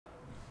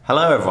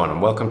Hello everyone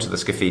and welcome to the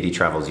Bradt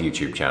Travels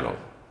YouTube channel.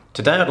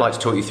 Today I'd like to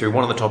talk you through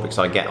one of the topics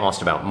I get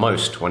asked about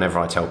most whenever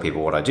I tell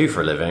people what I do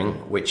for a living,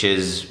 which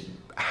is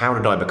how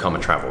did I become a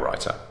travel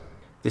writer?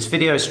 This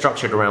video is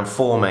structured around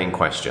four main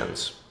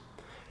questions.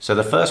 So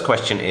the first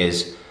question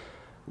is,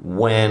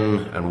 when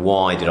and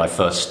why did I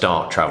first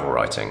start travel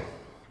writing?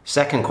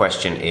 Second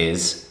question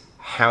is,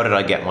 how did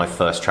I get my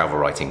first travel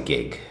writing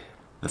gig?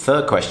 The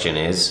third question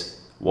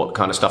is, what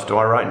kind of stuff do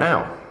I write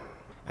now?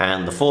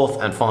 And the fourth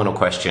and final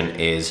question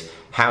is,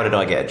 how did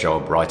I get a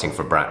job writing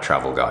for Bradt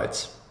Travel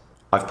Guides?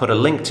 I've put a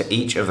link to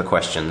each of the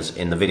questions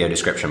in the video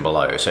description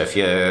below, so if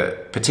you're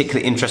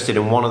particularly interested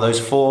in one of those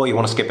four, you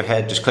want to skip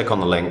ahead, just click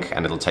on the link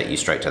and it'll take you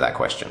straight to that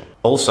question.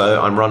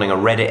 Also, I'm running a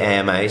Reddit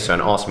AMA, so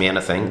an Ask Me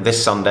Anything,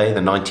 this Sunday, the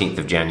 19th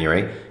of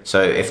January.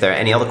 So if there are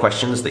any other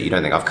questions that you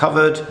don't think I've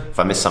covered, if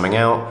I missed something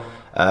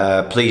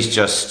out, please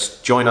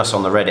just join us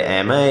on the Reddit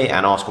AMA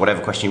and ask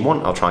whatever question you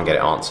want. I'll try and get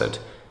it answered.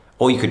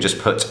 Or you could just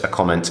put a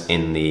comment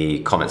in the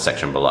comment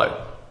section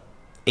below.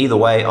 Either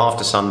way,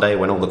 after Sunday,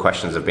 when all the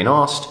questions have been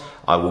asked,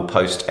 I will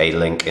post a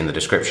link in the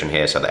description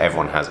here so that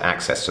everyone has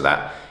access to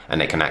that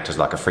and it can act as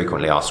like a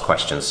frequently asked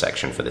questions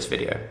section for this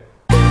video.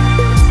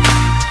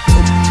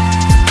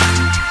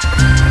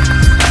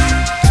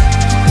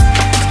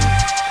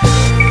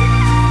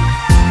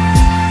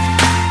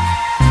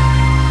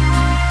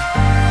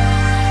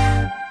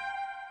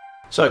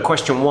 So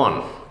question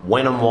one,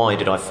 when and why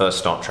did I first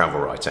start travel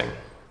writing?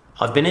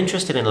 I've been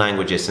interested in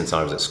languages since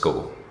I was at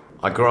school.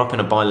 I grew up in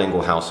a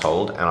bilingual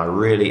household and I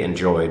really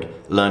enjoyed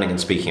learning and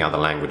speaking other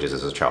languages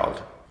as a child.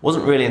 It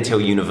wasn't really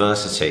until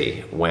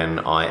university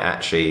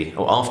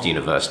after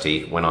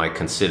university when I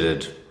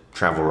considered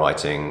travel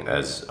writing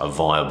as a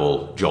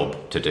viable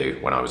job to do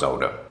when I was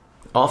older.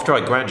 After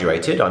I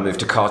graduated, I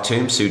moved to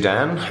Khartoum,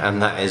 Sudan,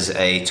 and that is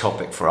a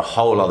topic for a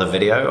whole other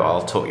video.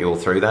 I'll talk you all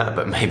through that,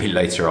 but maybe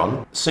later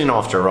on. Soon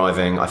after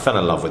arriving, I fell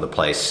in love with the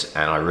place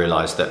and I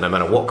realized that no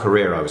matter what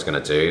career I was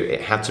going to do,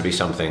 it had to be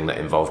something that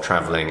involved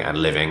traveling and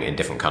living in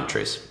different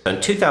countries.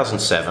 In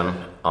 2007,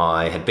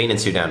 I had been in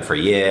Sudan for a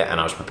year and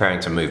I was preparing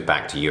to move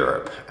back to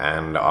Europe.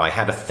 And I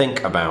had to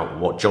think about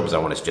what jobs I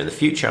wanted to do in the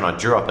future, and I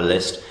drew up a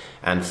list,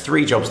 and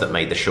 3 jobs that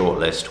made the short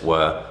list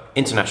were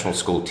international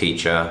school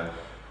teacher,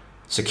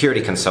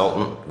 security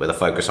consultant with a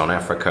focus on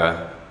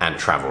Africa, and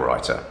travel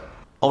writer.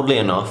 Oddly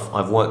enough,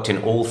 I've worked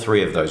in all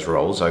 3 of those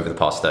roles over the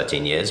past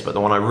 13 years, but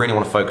the one I really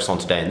want to focus on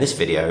today in this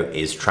video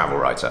is travel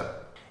writer.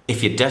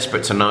 If you're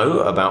desperate to know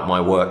about my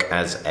work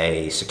as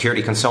a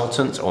security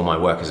consultant or my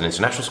work as an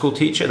international school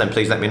teacher, then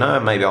please let me know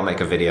and maybe I'll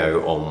make a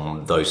video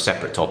on those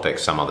separate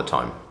topics some other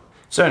time.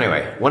 So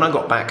anyway, when I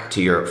got back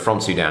to Europe from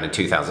Sudan in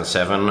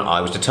 2007,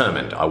 I was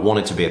determined. I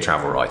wanted to be a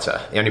travel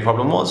writer. The only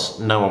problem was,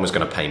 no one was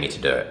going to pay me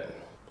to do it.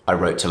 I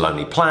wrote to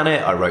Lonely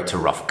Planet, I wrote to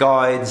Rough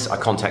Guides, I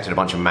contacted a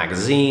bunch of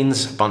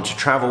magazines, a bunch of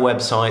travel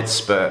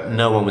websites, but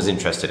no one was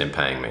interested in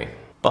paying me.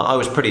 But I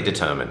was pretty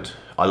determined.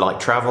 I like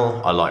travel,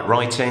 I like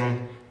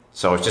writing,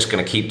 so I was just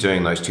going to keep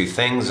doing those 2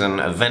 things, and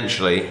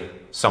eventually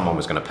someone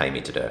was going to pay me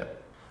to do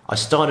it. I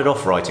started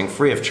off writing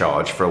free of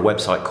charge for a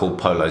website called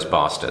Polo's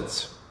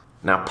Bastards.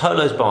 Now,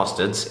 Polo's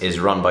Bastards is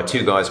run by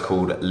 2 guys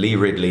called Lee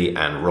Ridley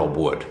and Rob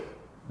Wood.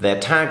 Their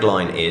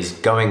tagline is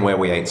 "Going where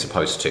we ain't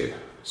supposed to."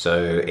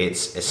 So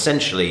it's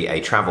essentially a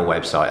travel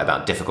website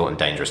about difficult and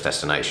dangerous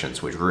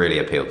destinations, which really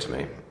appealed to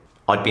me.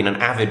 I'd been an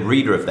avid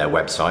reader of their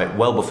website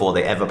well before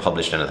they ever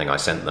published anything I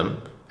sent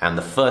them, and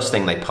the first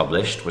thing they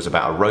published was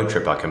about a road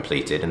trip I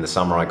completed in the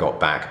summer I got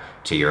back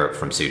to Europe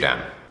from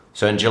Sudan.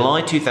 So in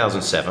July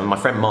 2007, my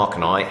friend Mark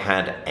and I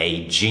had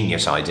a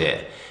genius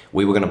idea.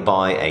 We were going to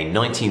buy a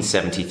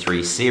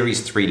 1973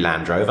 Series 3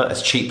 Land Rover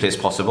as cheaply as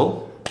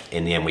possible.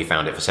 In the end, we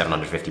found it for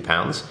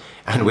 £750,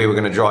 and we were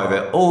going to drive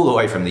it all the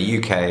way from the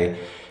UK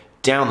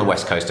down the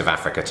west coast of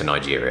Africa to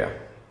Nigeria.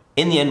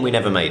 In the end, we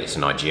never made it to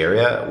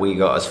Nigeria. We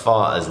got as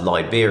far as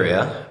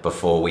Liberia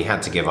before we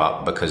had to give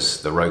up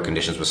because the road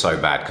conditions were so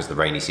bad because the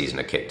rainy season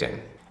had kicked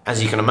in.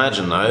 As you can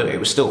imagine though, it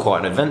was still quite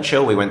an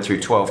adventure. We went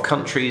through 12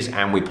 countries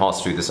and we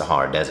passed through the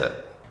Sahara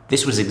Desert.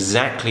 This was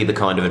exactly the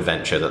kind of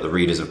adventure that the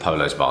readers of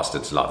Polo's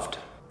Bastards loved.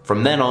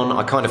 From then on,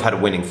 I kind of had a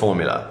winning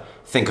formula.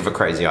 Think of a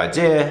crazy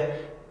idea,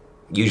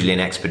 usually an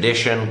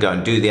expedition, go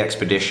and do the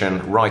expedition,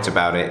 write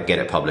about it, get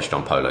it published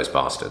on Polo's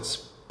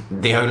Bastards.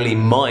 The only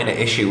minor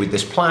issue with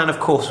this plan, of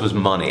course, was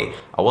money.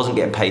 I wasn't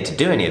getting paid to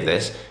do any of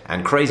this,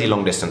 and crazy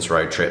long distance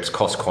road trips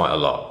cost quite a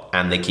lot,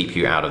 and they keep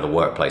you out of the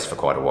workplace for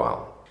quite a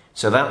while.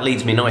 So that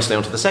leads me nicely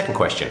onto the second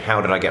question.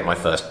 How did I get my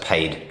first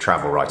paid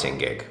travel writing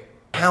gig?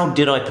 How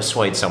did I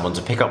persuade someone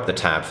to pick up the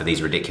tab for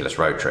these ridiculous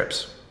road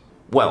trips?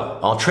 Well,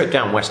 our trip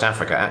down West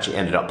Africa actually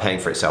ended up paying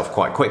for itself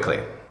quite quickly.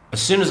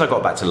 As soon as I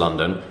got back to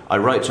London, I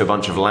wrote to a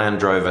bunch of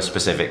Land Rover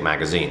specific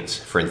magazines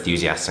for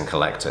enthusiasts and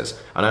collectors,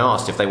 and I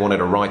asked if they wanted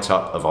a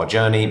write-up of our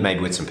journey made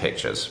with some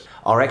pictures.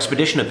 Our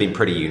expedition had been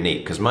pretty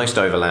unique because most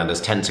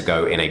overlanders tend to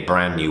go in a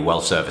brand new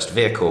well-serviced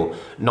vehicle,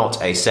 not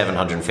a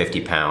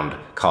 £750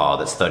 car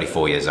that's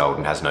 34 years old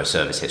and has no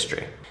service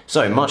history.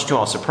 So, much to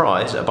our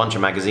surprise, a bunch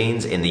of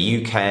magazines in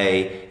the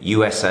UK,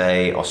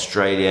 USA,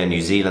 Australia,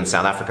 New Zealand,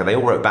 South Africa, they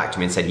all wrote back to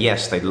me and said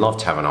yes, they'd love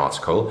to have an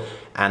article,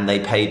 and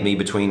they paid me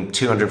between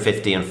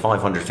 £250 and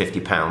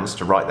 £550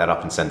 to write that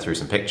up and send through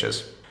some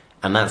pictures.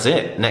 And that's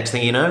it. Next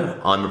thing you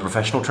know, I'm a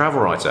professional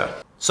travel writer.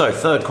 So,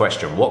 third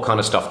question, what kind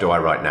of stuff do I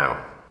write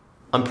now?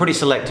 I'm pretty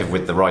selective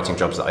with the writing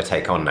jobs that I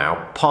take on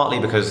now, partly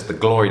because the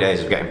glory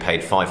days of getting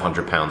paid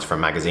 £500 for a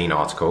magazine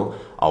article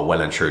are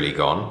well and truly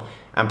gone,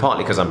 and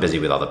partly because I'm busy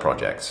with other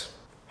projects.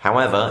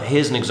 However,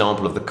 here's an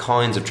example of the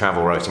kinds of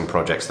travel writing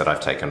projects that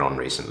I've taken on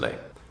recently.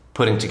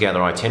 Putting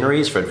together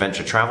itineraries for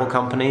adventure travel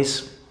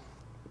companies.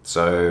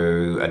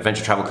 So,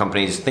 adventure travel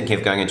companies thinking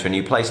of going into a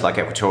new place like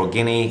Equatorial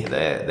Guinea,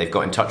 they've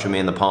got in touch with me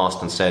in the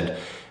past and said,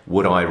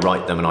 would I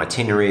write them an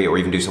itinerary or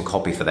even do some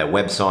copy for their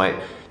website,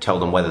 tell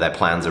them whether their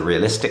plans are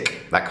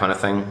realistic, that kind of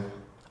thing.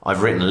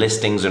 I've written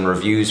listings and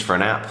reviews for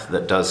an app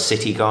that does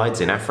city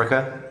guides in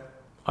Africa.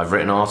 I've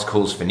written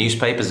articles for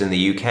newspapers in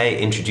the UK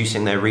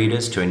introducing their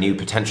readers to a new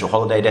potential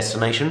holiday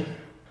destination.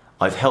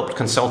 I've helped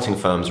consulting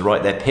firms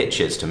write their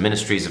pitches to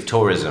ministries of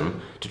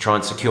tourism to try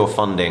and secure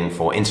funding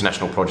for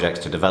international projects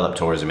to develop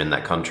tourism in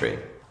that country.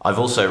 I've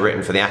also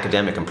written for the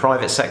academic and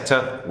private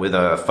sector with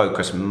a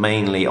focus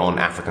mainly on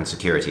African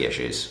security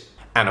issues.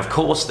 And of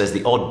course, there's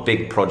the odd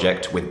big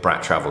project with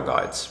Bradt Travel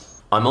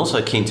Guides. I'm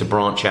also keen to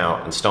branch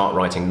out and start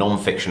writing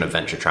non-fiction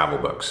adventure travel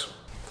books.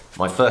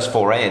 My first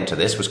foray into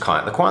this was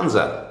Kayak The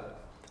Kwanza.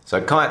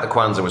 So Kayak The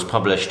Kwanza was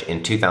published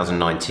in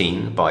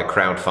 2019 by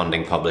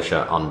crowdfunding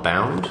publisher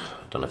Unbound. I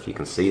don't know if you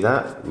can see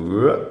that.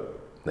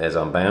 There's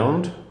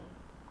Unbound.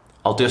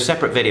 I'll do a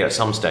separate video at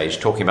some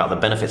stage talking about the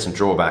benefits and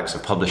drawbacks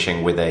of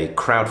publishing with a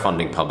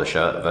crowdfunding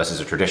publisher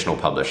versus a traditional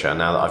publisher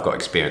now that I've got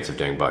experience of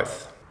doing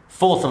both.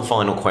 Fourth and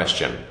final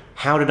question,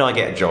 how did I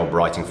get a job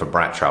writing for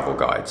Bradt Travel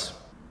Guides?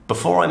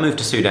 Before I moved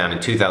to Sudan in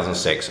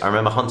 2006, I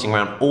remember hunting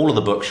around all of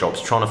the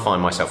bookshops trying to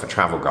find myself a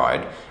travel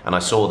guide, and I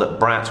saw that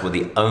Bradt were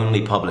the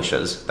only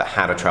publishers that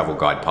had a travel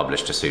guide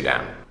published to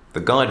Sudan. The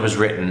guide was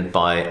written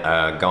by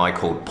a guy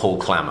called Paul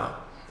Clammer.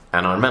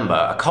 And I remember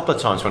a couple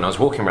of times when I was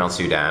walking around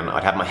Sudan,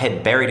 I'd have my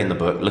head buried in the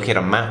book, looking at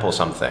a map or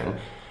something,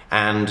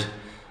 and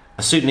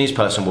a Sudanese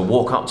person would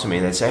walk up to me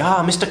and they'd say,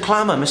 "Ah, Mr.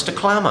 Clammer, Mr.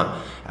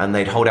 Clammer," and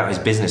they'd hold out his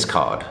business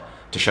card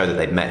to show that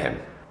they'd met him.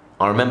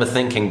 I remember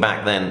thinking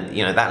back then,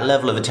 you know, that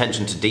level of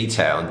attention to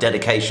detail and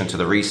dedication to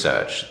the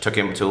research, took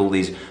him to all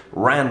these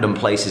random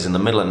places in the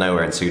middle of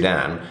nowhere in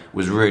Sudan,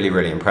 was really,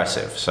 really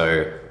impressive.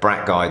 So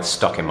Bradt Guides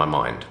stuck in my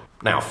mind.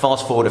 Now,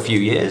 fast forward a few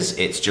years,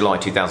 it's July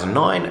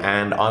 2009,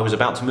 and I was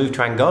about to move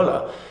to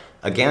Angola.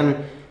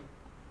 Again,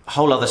 a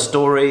whole other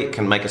story,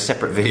 can make a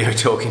separate video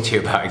talking to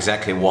you about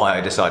exactly why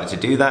I decided to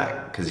do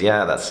that, because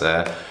yeah,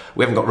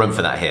 we haven't got room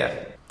for that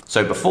here.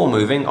 So before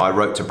moving, I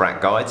wrote to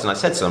Bradt Guides and I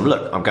said to them,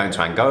 look, I'm going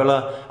to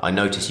Angola, I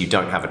notice you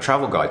don't have a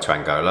travel guide to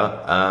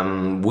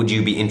Angola, would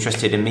you be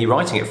interested in me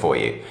writing it for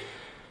you?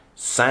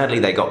 Sadly,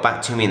 they got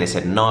back to me and they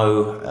said,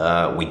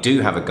 no, we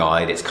do have a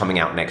guide, it's coming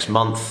out next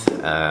month,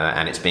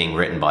 and it's being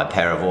written by a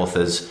pair of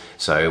authors,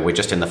 so we're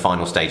just in the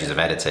final stages of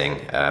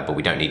editing, but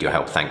we don't need your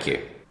help, thank you.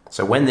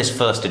 So when this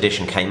first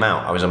edition came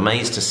out, I was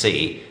amazed to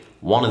see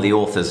one of the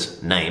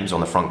authors' names on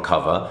the front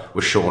cover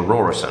was Sean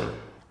Rorison.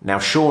 Now,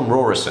 Sean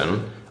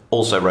Rorison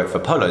also wrote for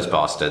Polo's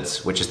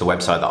Bastards, which is the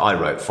website that I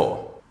wrote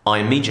for. I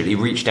immediately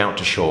reached out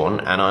to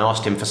Sean and I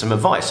asked him for some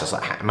advice. I was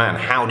like, man,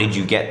 how did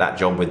you get that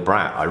job with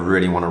Bradt? I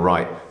really want to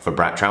write for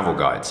Bradt Travel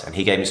Guides. And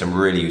he gave me some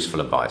really useful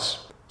advice.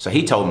 So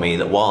he told me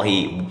that while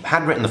he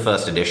had written the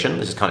first edition,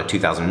 this is kind of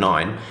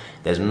 2009,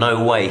 there's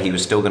no way he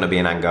was still going to be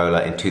in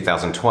Angola in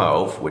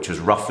 2012, which was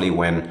roughly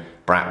when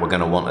Bradt were going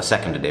to want a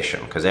second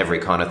edition, because every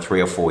kind of 3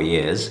 or 4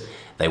 years,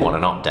 they want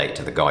an update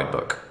to the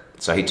guidebook.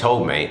 So he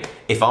told me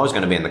if I was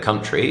going to be in the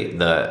country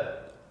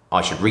that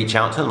I should reach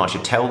out to them, I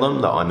should tell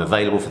them that I'm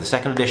available for the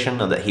second edition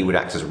and that he would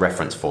act as a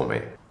reference for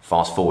me.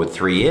 Fast forward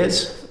 3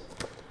 years,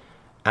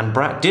 and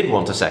Bradt did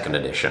want a second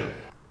edition.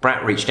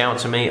 Bradt reached out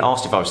to me,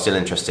 asked if I was still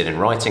interested in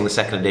writing the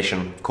second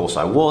edition. Of course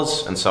I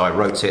was, and so I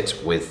wrote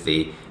it with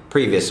the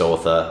previous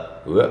author,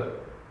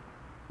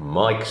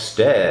 Mike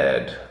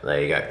Stead.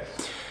 There you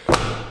go.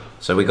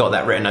 So we got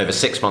that written over a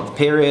 6-month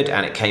period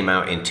and it came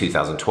out in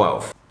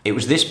 2012. It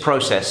was this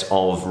process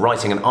of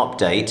writing an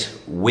update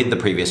with the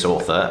previous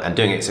author and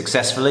doing it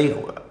successfully.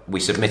 We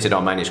submitted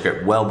our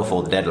manuscript well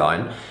before the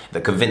deadline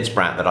that convinced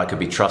Bradt that I could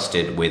be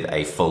trusted with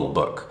a full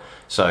book.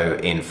 So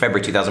in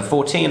February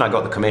 2014, I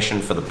got the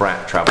commission for the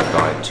Bradt Travel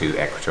Guide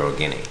to Equatorial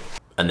Guinea.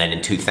 And then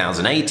in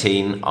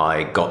 2018,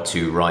 I got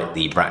to write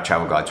the Bradt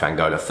Travel Guide to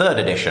Angola 3rd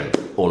edition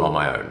all on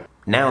my own.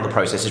 Now the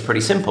process is pretty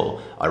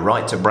simple. I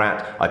write to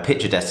Bradt, I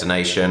pitch a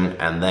destination,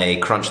 and they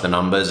crunch the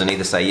numbers and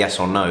either say yes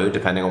or no,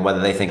 depending on whether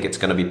they think it's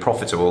going to be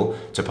profitable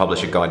to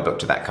publish a guidebook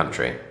to that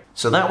country.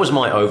 So that was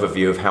my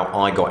overview of how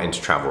I got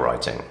into travel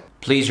writing.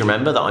 Please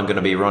remember that I'm going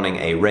to be running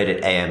a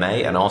Reddit AMA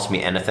and Ask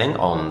Me Anything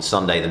on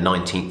Sunday the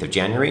 19th of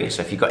January.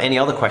 So if you've got any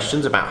other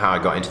questions about how I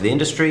got into the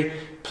industry,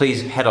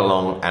 please head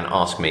along and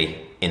ask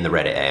me in the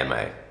Reddit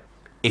AMA.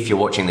 If you're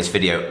watching this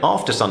video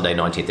after Sunday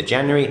 19th of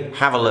January,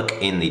 have a look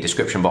in the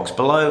description box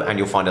below and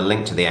you'll find a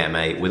link to the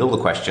AMA with all the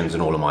questions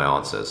and all of my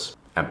answers.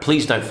 And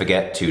please don't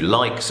forget to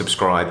like,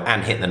 subscribe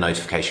and hit the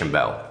notification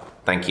bell.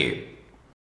 Thank you.